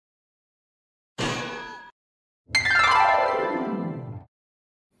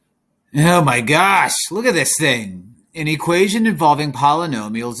Oh my gosh, look at this thing. An equation involving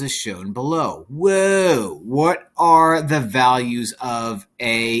polynomials is shown below. Whoa, what are the values of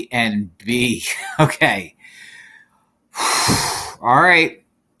A and B? Okay. All right.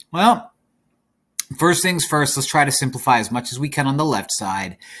 Well, first things first, let's try to simplify as much as we can on the left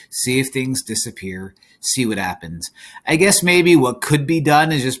side, see if things disappear, see what happens. I guess maybe what could be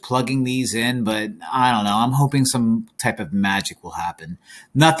done is just plugging these in, but I don't know. I'm hoping some type of magic will happen.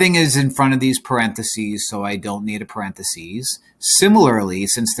 Nothing is in front of these parentheses, so I don't need a parentheses. Similarly,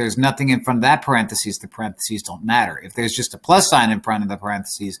 since there's nothing in front of that parentheses, the parentheses don't matter. If there's just a plus sign in front of the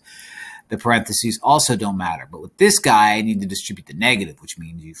parentheses also don't matter. But with this guy, I need to distribute the negative, which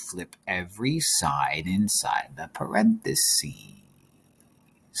means you flip every side inside the parentheses.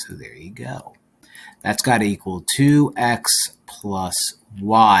 So there you go. That's got to equal 2x plus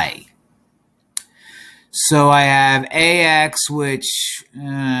y. So I have ax, which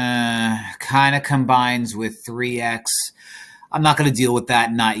kind of combines with 3x. I'm not going to deal with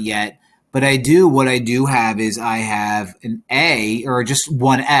that, not yet. But what I do have is I have an a, or just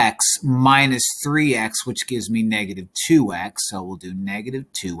 1x, minus 3x, which gives me negative 2x. So we'll do negative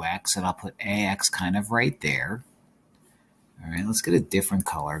 2x, and I'll put ax kind of right there. All right, let's get a different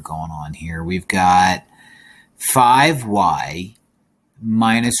color going on here. We've got 5y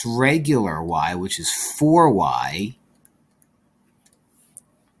minus regular y, which is 4y.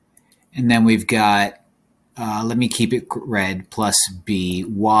 And then we've got, let me keep it red, plus b,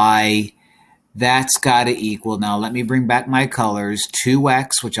 y. That's got to equal, now let me bring back my colors,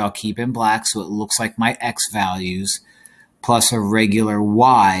 2x, which I'll keep in black so it looks like my x values, plus a regular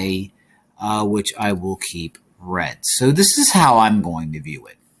y, which I will keep red. So this is how I'm going to view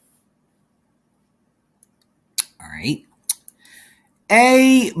it. All right.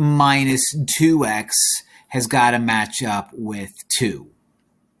 A minus 2x has got to match up with 2.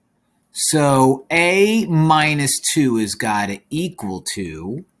 So a minus 2 has got to equal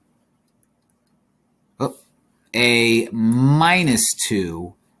 2. Oh, a minus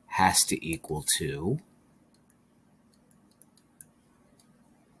 2 has to equal 2.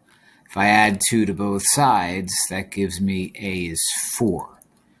 If I add 2 to both sides, that gives me a is 4.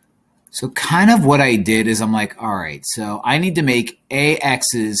 So kind of what I did is I'm like, all right, so I need to make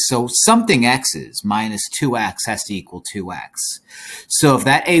ax's, so something x's minus 2x has to equal 2x. So if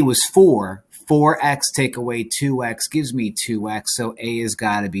that a was 4, 4x take away 2x gives me 2x, so a has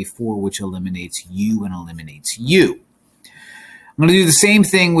got to be 4, which eliminates u and eliminates u. I'm going to do the same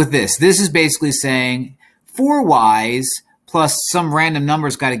thing with this. This is basically saying 4y's plus some random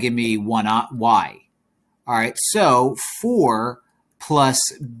number's got to give me 1y. All right, so 4 plus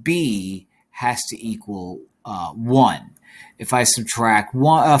b has to equal 1. If I subtract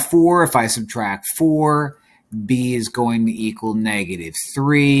 4, if I subtract 4, b is going to equal negative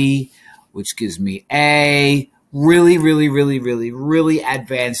 3, which gives me a. Really, really, really, really, really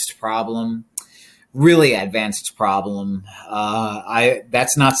advanced problem. Really advanced problem.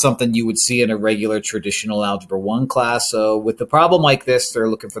 That's not something you would see in a regular traditional Algebra 1 class. So with a problem like this, they're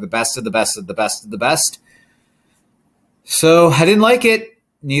looking for the best of the best of the best of the best. So I didn't like it.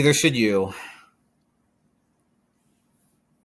 Neither should you.